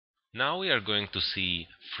Now we are going to see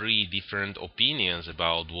three different opinions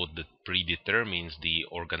about what predetermines the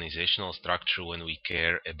organizational structure when we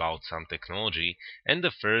care about some technology. And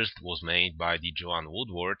the first was made by the Joan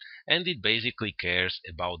Woodward, and it basically cares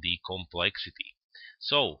about the complexity.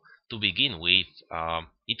 So, to begin with,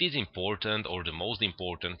 it is important, or the most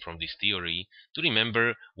important from this theory, to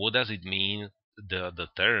remember what does it mean, the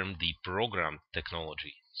term, the programmed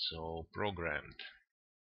technology. So, programmed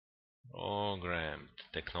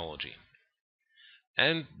technology.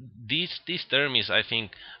 And this term is, I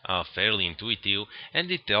think, fairly intuitive, and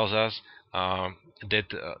it tells us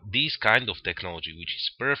that this kind of technology, which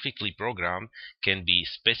is perfectly programmed, can be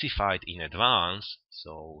specified in advance.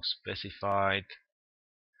 So specified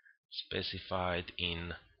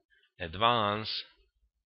in advance,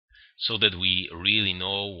 so that we really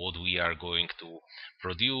know what we are going to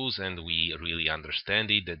produce and we really understand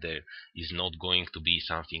it, that there is not going to be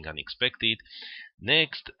something unexpected.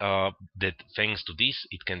 Next, that thanks to this,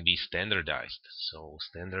 it can be standardized. So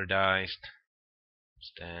standardized.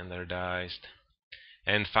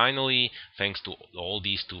 And finally, thanks to all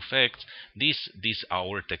these two facts, this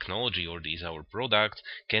our technology, or these our products,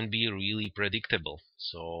 can be really predictable.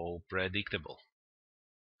 So predictable.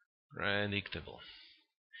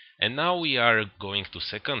 And now we are going to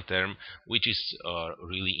second term, which is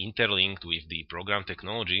really interlinked with the program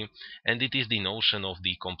technology, and it is the notion of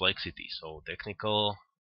the complexity. So technical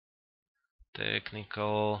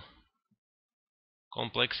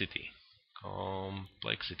complexity.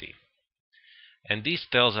 And this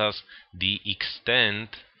tells us the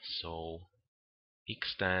extent, so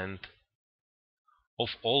extent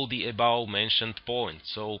of all the above mentioned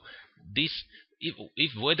points. So this,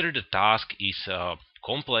 if whether the task is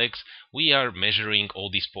complex, we are measuring all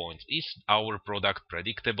these points. Is our product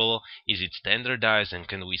predictable? Is it standardized, and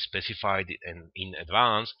can we specify it in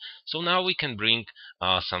advance? So now we can bring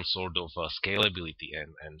some sort of scalability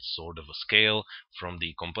and sort of a scale from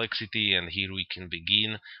the complexity, and here we can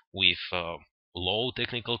begin with low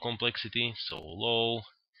technical complexity, so low,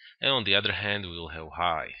 and on the other hand we will have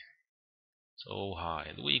high, so high,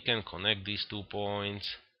 and we can connect these 2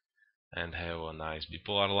 points and have a nice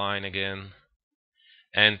bipolar line again.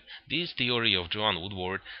 And this theory of Joan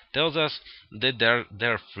Woodward tells us that there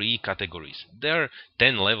are three categories. There are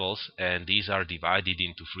 10 levels, and these are divided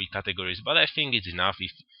into three categories, but I think it's enough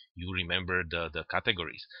if you remember the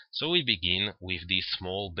categories. So we begin with the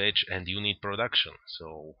small batch and unit production.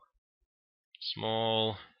 So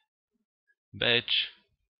small batch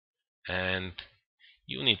and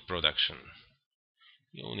unit production.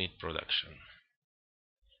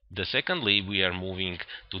 The secondly, we are moving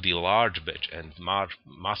to the large batch and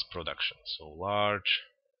mass production. So large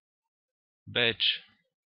batch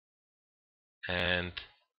and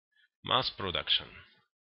mass production.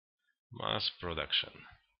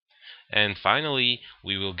 And finally,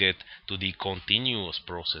 we will get to the continuous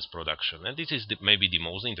process production, and this is maybe the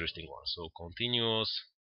most interesting one. So continuous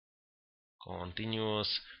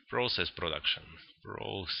process production.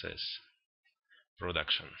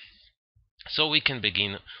 So we can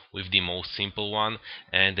begin with the most simple one,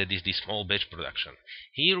 and that is the small batch production.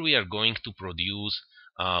 Here we are going to produce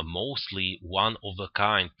mostly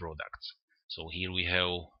one-of-a-kind products. So here we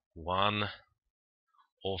have one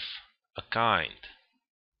of a kind.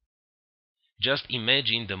 Just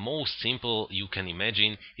imagine the most simple you can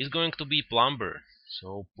imagine is going to be plumber.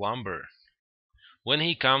 So plumber, when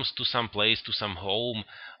he comes to some place, to some home,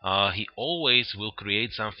 he always will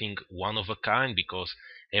create something one of a kind, because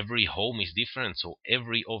every home is different, so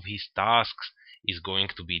every of his tasks is going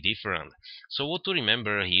to be different. So what to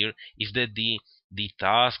remember here is that the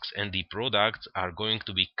tasks and the products are going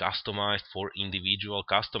to be customized for individual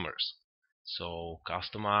customers. So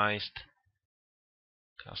customized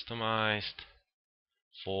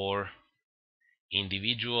for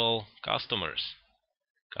individual customers,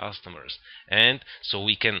 and so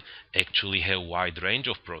we can actually have wide range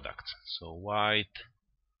of products. So wide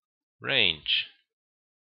range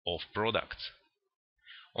of products.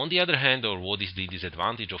 On the other hand, or what is the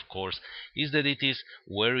disadvantage, of course, is that it is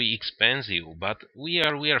very expensive, but we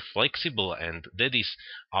are flexible, and that is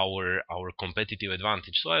our competitive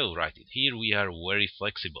advantage. So I will write it here. We are very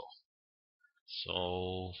flexible.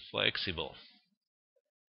 So flexible.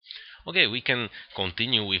 Okay, we can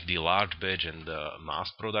continue with the large batch and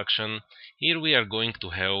mass production. Here we are going to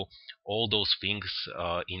have all those things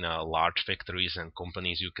in large factories and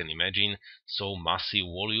companies you can imagine. So massive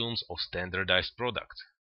volumes of standardized products.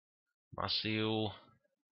 Massive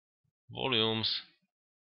volumes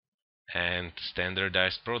and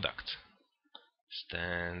standardized products.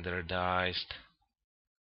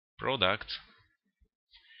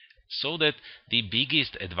 So that the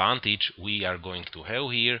biggest advantage we are going to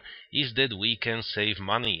have here is that we can save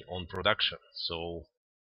money on production. So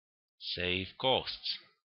save costs.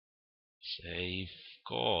 Save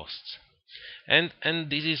costs. And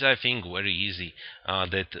this is, I think, very easy,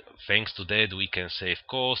 that thanks to that we can save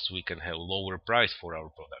costs, we can have lower price for our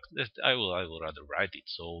product. I will rather write it,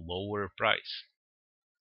 so lower price.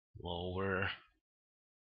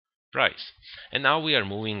 And now we are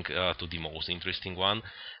moving to the most interesting one,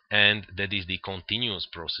 and that is the continuous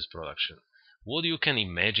process production. What you can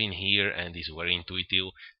imagine here, and is very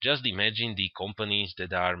intuitive, just imagine the companies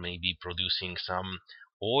that are maybe producing some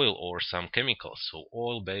oil or some chemicals, so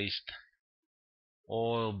oil based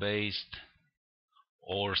or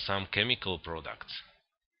some chemical products.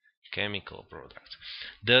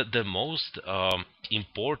 The most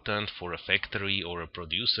important for a factory or a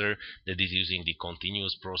producer that is using the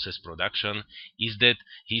continuous process production is that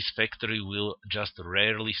his factory will just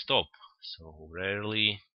rarely stop. So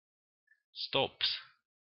rarely stops,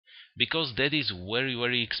 because that is very,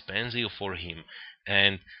 very expensive for him.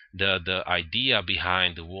 And the idea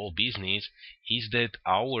behind the whole business is that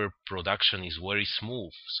our production is very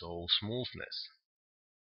smooth. So smoothness.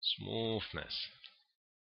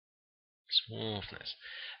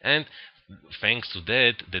 And thanks to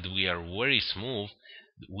that we are very smooth,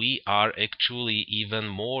 we are actually even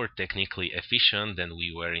more technically efficient than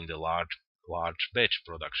we were in the large batch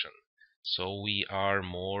production. So we are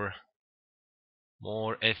more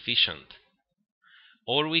efficient.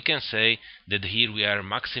 Or we can say that here we are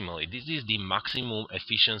maximally. This is the maximum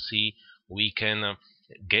efficiency we can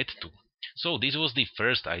get to. So this was the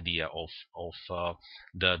first idea of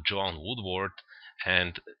the Joan Woodward,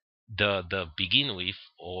 and the begin with,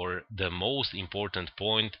 or the most important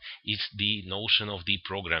point, is the notion of the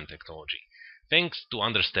program technology. Thanks to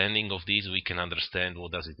understanding of this, we can understand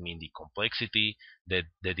what does it mean, the complexity, that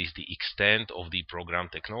is the extent of the program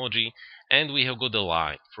technology, and we have got a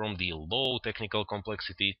line from the low technical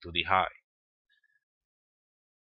complexity to the high.